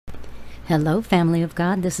Hello, family of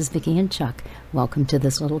God. This is Vicki and Chuck. Welcome to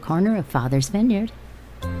this little corner of Father's Vineyard.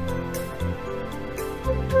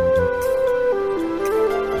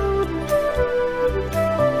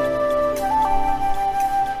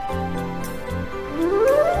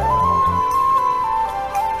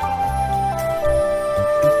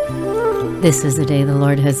 This is the day the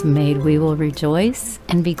Lord has made. We will rejoice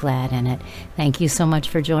and be glad in it. Thank you so much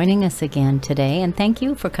for joining us again today, and thank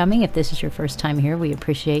you for coming. If this is your first time here, we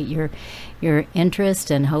appreciate your interest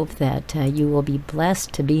and hope that you will be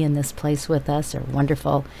blessed to be in this place with us. Our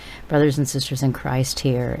wonderful brothers and sisters in Christ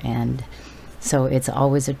here, and so it's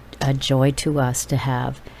always a joy to us to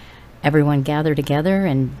have everyone gather together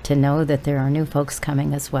and to know that there are new folks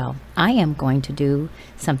coming as well. I am going to do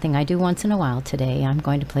something I do once in a while today. I'm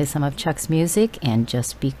going to play some of Chuck's music and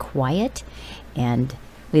just be quiet. And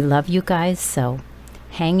we love you guys, so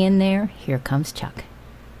hang in there. Here comes Chuck.